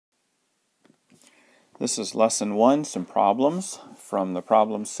This is lesson 1, some problems from the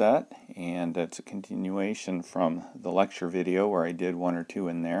problem set, and it's a continuation from the lecture video where I did 1 or 2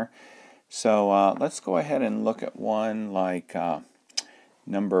 in there. So let's go ahead and look at one like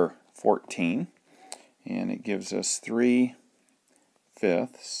number 14, and it gives us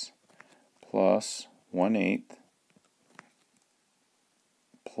 3/5 plus 1/8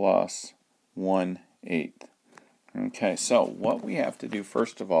 plus 1/8. Okay, so what we have to do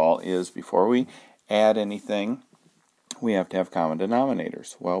first of all is, before we add anything, we have to have common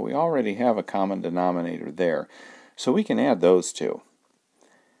denominators. Well, we already have a common denominator there, so we can add those two.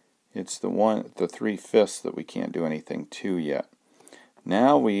 It's the 3/5 that we can't do anything to yet.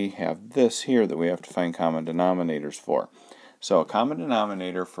 Now we have this here that we have to find common denominators for. So a common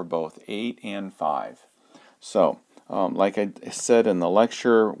denominator for both 8 and 5. So, like I said in the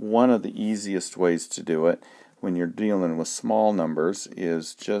lecture, one of the easiest ways to do it when you're dealing with small numbers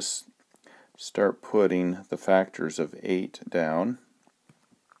is just start putting the factors of 8 down.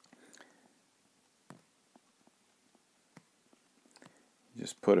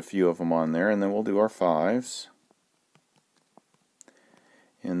 Just put a few of them on there, and then we'll do our 5s.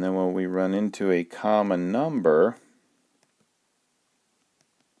 And then when we run into a common number,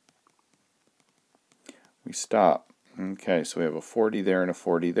 we stop. Okay, so we have a 40 there and a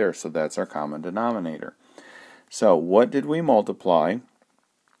 40 there, so that's our common denominator. So what did we multiply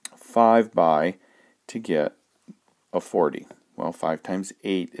 5 by to get a 40? Well, 5 times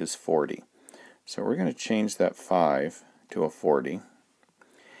 8 is 40. So we're going to change that 5 to a 40.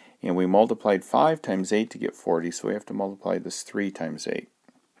 And we multiplied 5 times 8 to get 40, so we have to multiply this 3 times 8.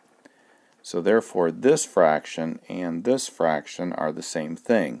 So therefore, this fraction and this fraction are the same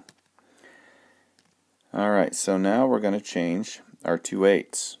thing. Alright, so now we're going to change our 2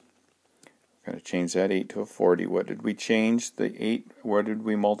 8s. We're going to change that 8 to a 40. What did we change the 8? Where did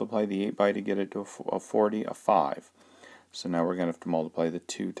we multiply the 8 by to get it to a 40? A 5. So now we're going to have to multiply the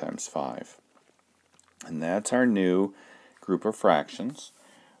 2 times 5. And that's our new group of fractions.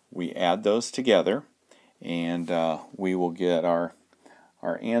 We add those together, and we will get our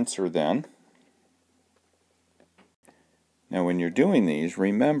answer then. Now when you're doing these,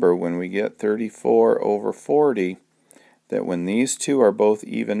 remember when we get 34 over 40, that when these two are both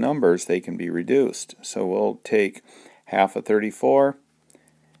even numbers, they can be reduced. So we'll take half of 34,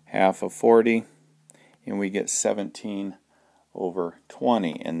 half of 40, and we get 17 over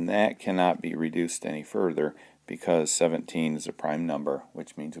 20. And that cannot be reduced any further because 17 is a prime number,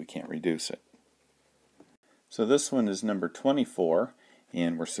 which means we can't reduce it. So this one is number 24,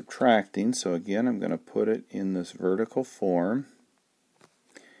 and we're subtracting. So again, I'm going to put it in this vertical form.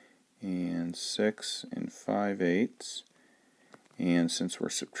 And 6 5/8. And since we're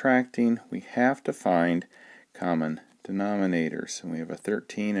subtracting, we have to find common denominators. And we have a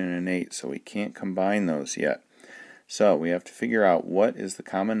 13 and an 8, so we can't combine those yet. So we have to figure out what is the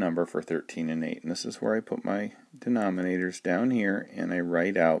common number for 13 and 8. And this is where I put my denominators down here, and I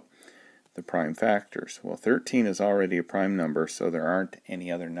write out the prime factors. Well, 13 is already a prime number, so there aren't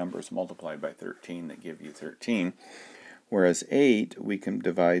any other numbers multiplied by 13 that give you 13. Whereas 8, we can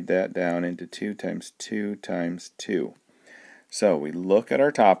divide that down into 2 times 2 times 2. So we look at our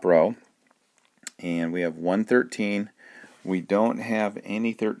top row, and we have 1 13. We don't have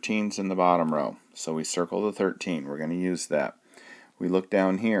any 13s in the bottom row, so we circle the 13. We're going to use that. We look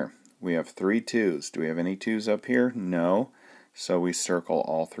down here. We have 3 2s. Do we have any 2s up here? No. So we circle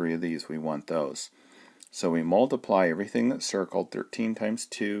all 3 of these. We want those. So we multiply everything that's circled, 13 times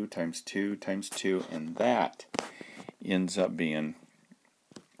 2 times 2 times 2, and that ends up being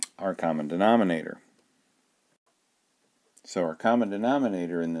our common denominator. So our common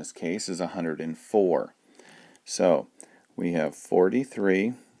denominator in this case is 104. So we have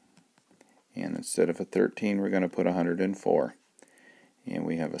 43, and instead of a 13 we're going to put 104. And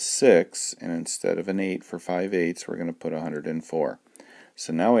we have a 6, and instead of an 8 for 5/8 we're going to put 104.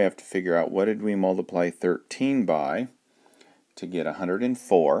 So now we have to figure out what did we multiply 13 by to get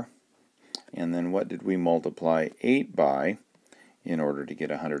 104, and then what did we multiply 8 by in order to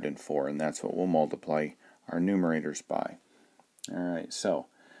get 104, and that's what we'll multiply our numerators by. Alright, so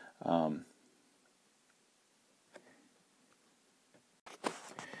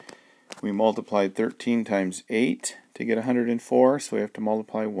we multiplied 13 times 8 to get 104, so we have to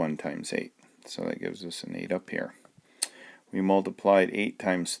multiply 1 times 8. So that gives us an 8 up here. We multiplied 8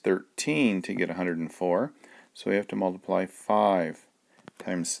 times 13 to get 104, so we have to multiply 5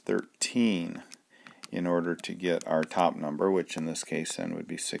 times 13 in order to get our top number, which in this case then would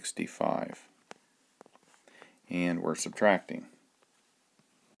be 65. And we're subtracting.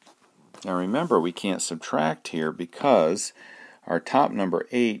 Now remember, we can't subtract here because our top number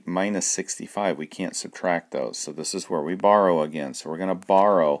 8 minus 65, we can't subtract those. So this is where we borrow again. So we're going to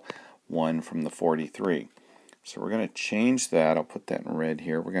borrow 1 from the 43. So we're going to change that. I'll put that in red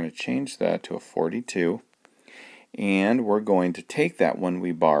here. We're going to change that to a 42. And we're going to take that one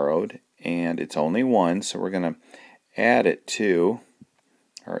we borrowed, and it's only 1, so we're going to add it to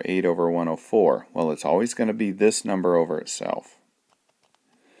our 8 over 104. Well, it's always going to be this number over itself,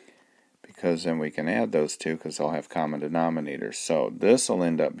 because then we can add those two because they'll have common denominators. So this will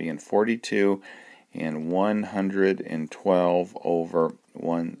end up being 42 and 112 over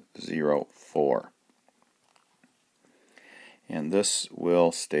 104. And this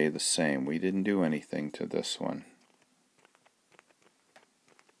will stay the same. We didn't do anything to this one.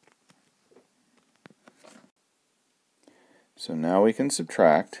 So now we can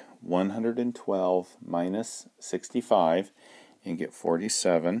subtract 112 minus 65 and get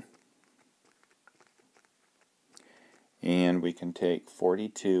 47. And we can take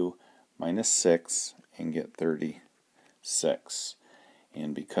 42 minus 6 and get 36.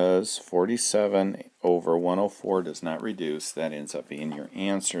 And because 47 over 104 does not reduce, that ends up being your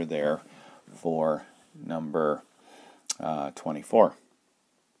answer there for number 24.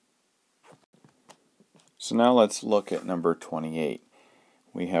 So now let's look at number 28.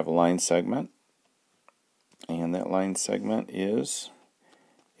 We have a line segment, and that line segment is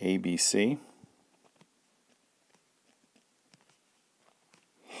ABC.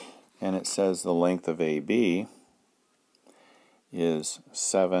 And it says the length of AB is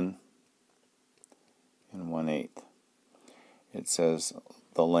 7 1/8. It says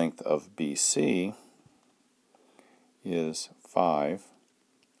the length of BC is 5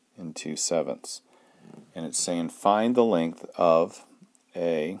 2/7. And it's saying find the length of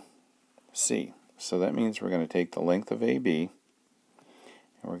AC. So that means we're going to take the length of AB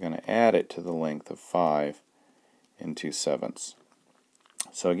and we're going to add it to the length of 5 2/7.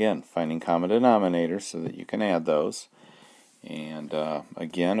 So again, finding common denominators so that you can add those. And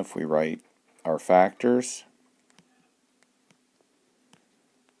again, if we write our factors,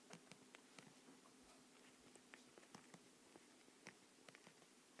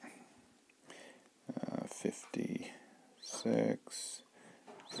 uh, 56,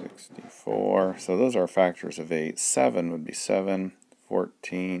 64. So those are factors of 8. 7 would be 7,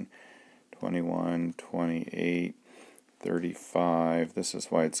 14, 21, 28, 35. This is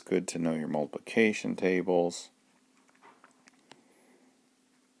why it's good to know your multiplication tables.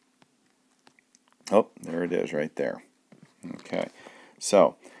 Oh, there it is right there. Okay,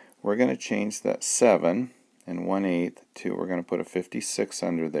 so we're going to change that 7 1/8 to, we're going to put a 56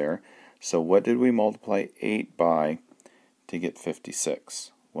 under there. So what did we multiply 8 by to get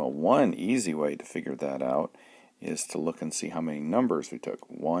 56? Well, one easy way to figure that out is to look and see how many numbers we took.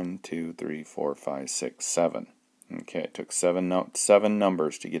 1, 2, 3, 4, 5, 6, 7. Okay, it took seven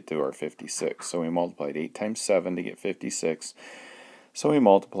numbers to get to our 56. So we multiplied 8 times 7 to get 56. So we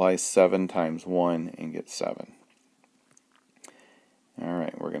multiply 7 times 1 and get 7.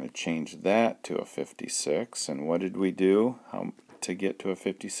 Alright, we're going to change that to a 56. And what did we do to get to a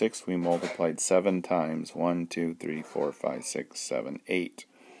 56? We multiplied 7 times 1, 2, 3, 4, 5, 6, 7, 8.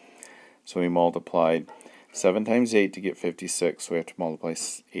 So we multiplied 7 times 8 to get 56. So we have to multiply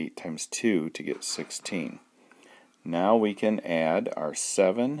 8 times 2 to get 16. Now we can add our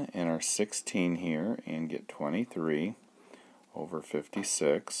 7 and our 16 here and get 23 over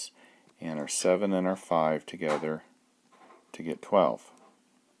 56, and our 7 and our 5 together to get 12.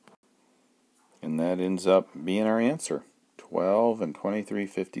 And that ends up being our answer. 12 and 23,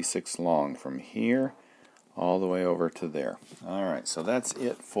 56 long from here all the way over to there. Alright, so that's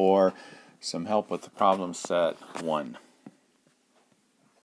it for some help with the problem set 1.